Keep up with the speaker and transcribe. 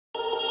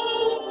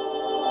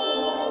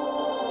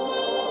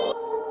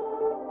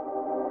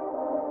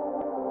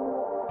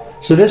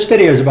So this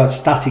video is about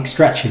static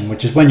stretching,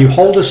 which is when you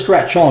hold a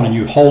stretch on and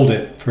you hold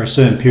it for a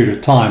certain period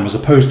of time, as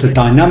opposed to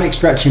dynamic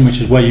stretching, which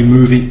is where you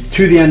move it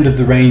to the end of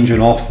the range and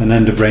off and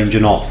end of range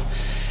and off.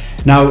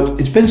 Now,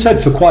 it's been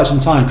said for quite some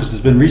time, because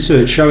there's been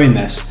research showing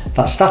this,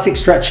 that static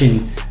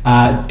stretching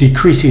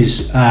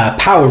decreases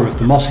power of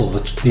the muscle,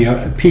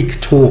 the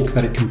peak torque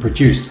that it can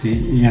produce.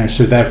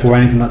 So therefore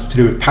anything that's to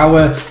do with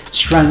power,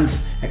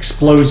 strength,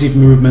 explosive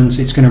movements,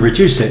 it's going to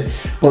reduce it.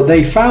 But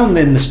they found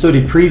in the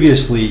study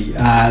previously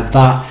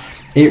that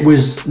it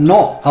was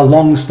not a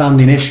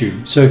long-standing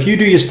issue. So if you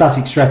do your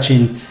static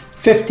stretching,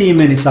 15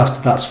 minutes after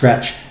that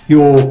stretch,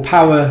 your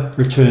power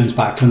returns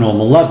back to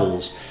normal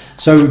levels.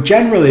 So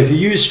generally, if you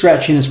use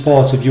stretching as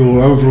part of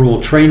your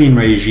overall training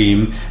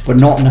regime, but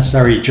not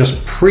necessarily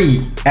just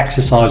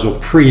pre-exercise or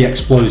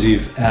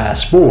pre-explosive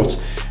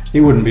sport, it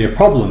wouldn't be a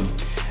problem.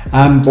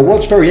 But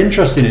what's very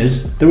interesting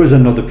is there was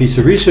another piece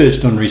of research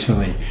done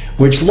recently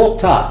which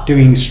looked at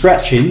doing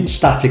stretching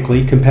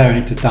statically, comparing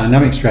it to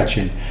dynamic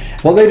stretching.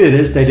 What they did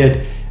is they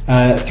did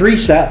 3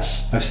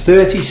 sets of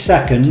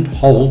 30-second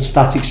hold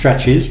static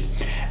stretches,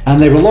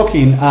 and they were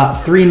looking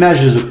at 3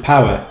 measures of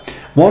power.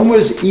 One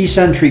was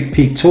eccentric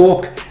peak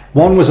torque,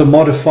 one was a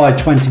modified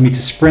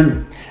 20-meter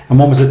sprint, and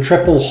one was a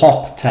triple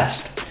hop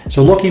test.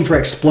 So looking for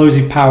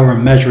explosive power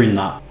and measuring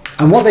that.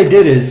 And what they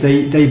did is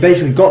they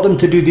basically got them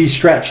to do these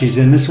stretches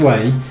in this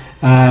way.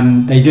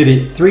 They did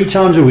it 3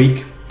 times a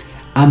week,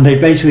 and they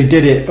basically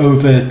did it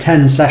over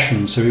 10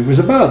 sessions. So it was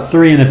about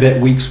 3 and a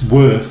bit weeks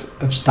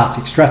worth of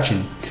static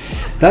stretching.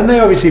 Then they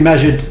obviously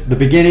measured the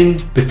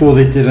beginning before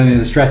they did any of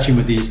the stretching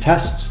with these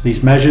tests,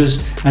 these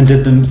measures, and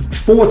did them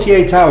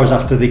 48 hours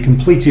after they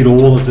completed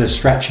all of their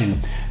stretching.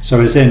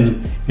 So as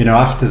in,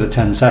 after the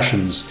 10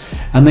 sessions.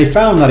 And they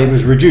found that it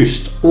was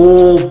reduced.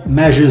 All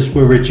measures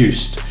were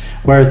reduced,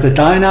 whereas the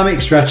dynamic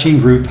stretching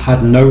group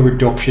had no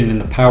reduction in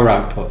the power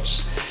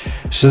outputs.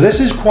 So this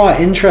is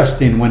quite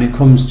interesting when it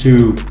comes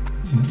to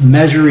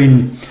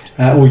measuring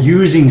or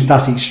using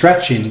static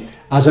stretching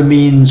as a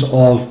means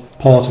of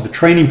part of a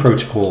training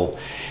protocol.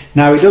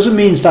 Now, it doesn't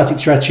mean static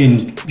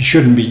stretching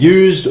shouldn't be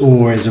used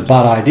or is a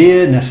bad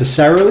idea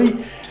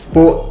necessarily,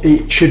 but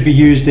it should be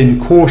used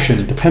in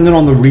caution, depending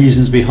on the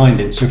reasons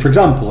behind it. So for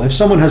example, if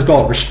someone has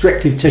got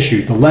restrictive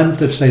tissue, the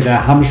length of, say, their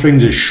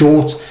hamstrings is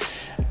short,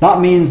 that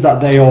means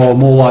that they are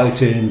more likely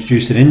to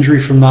induce an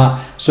injury from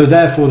that, so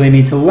therefore they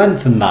need to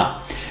lengthen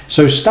that.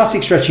 So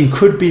static stretching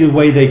could be the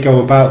way they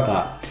go about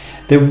that.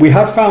 We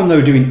have found,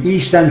 though, doing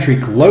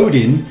eccentric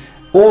loading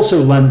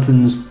also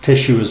lengthens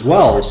tissue as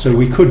well, so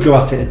we could go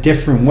at it a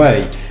different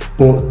way,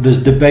 but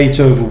there's debate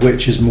over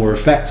which is more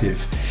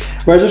effective.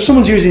 Whereas if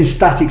someone's using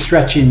static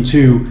stretching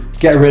to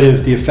get rid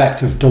of the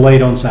effect of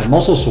delayed onset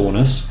muscle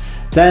soreness,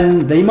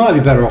 then they might be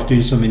better off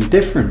doing something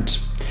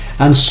different.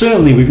 And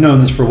certainly we've known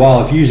this for a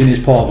while, if using it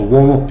as part of a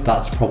warm-up,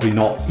 that's probably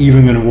not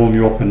even going to warm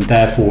you up and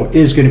therefore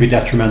is going to be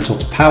detrimental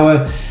to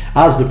power,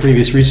 as the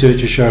previous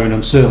research has shown,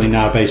 and certainly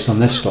now based on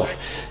this stuff.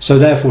 So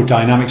therefore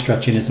dynamic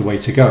stretching is the way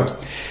to go.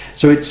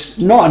 So it's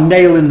not a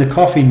nail in the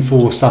coffin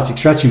for static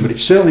stretching, but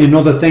it's certainly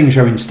another thing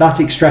showing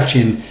static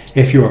stretching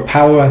if you're a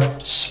power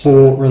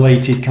sport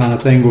related kind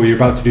of thing, or you're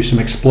about to do some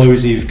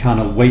explosive kind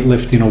of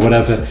weightlifting or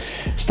whatever.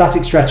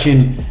 Static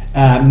stretching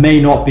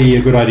may not be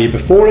a good idea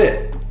before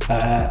it,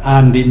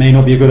 and it may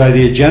not be a good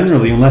idea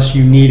generally unless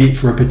you need it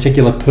for a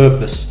particular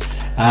purpose.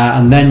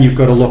 And then you've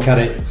got to look at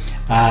it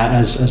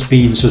as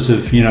being sort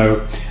of,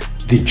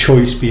 the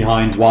choice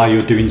behind why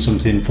you're doing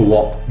something, for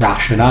what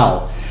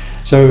rationale.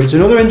 So it's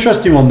another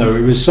interesting one, though.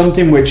 It was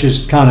something which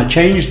has kind of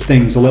changed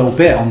things a little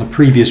bit on the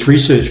previous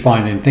research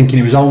finding, thinking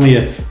it was only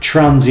a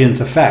transient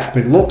effect,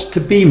 but it looks to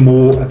be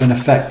more of an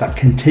effect that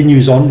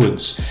continues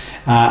onwards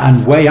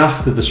and way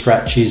after the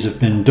stretches have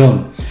been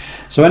done.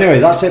 So anyway,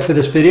 that's it for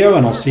this video,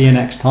 and I'll see you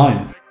next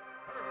time.